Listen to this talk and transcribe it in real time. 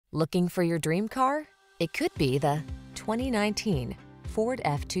Looking for your dream car? It could be the 2019 Ford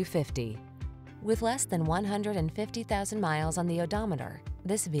F-250. With less than 150,000 miles on the odometer,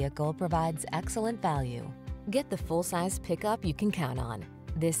 this vehicle provides excellent value. Get the full-size pickup you can count on.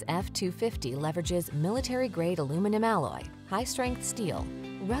 This F-250 leverages military-grade aluminum alloy, high-strength steel,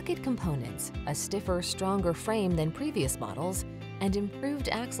 rugged components, a stiffer, stronger frame than previous models, and improved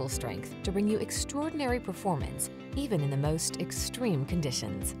axle strength to bring you extraordinary performance, even in the most extreme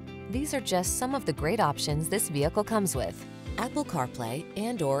conditions. These are just some of the great options this vehicle comes with: Apple CarPlay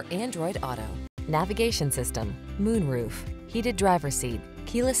and/or Android Auto, navigation system, moonroof, heated driver's seat,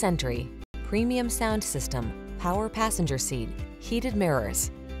 keyless entry, premium sound system, power passenger seat, heated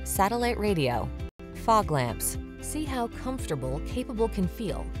mirrors, satellite radio, fog lamps. See how comfortable, capable can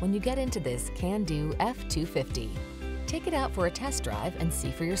feel when you get into this can-do F-250. Take it out for a test drive and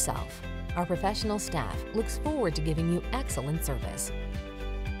see for yourself. Our professional staff looks forward to giving you excellent service.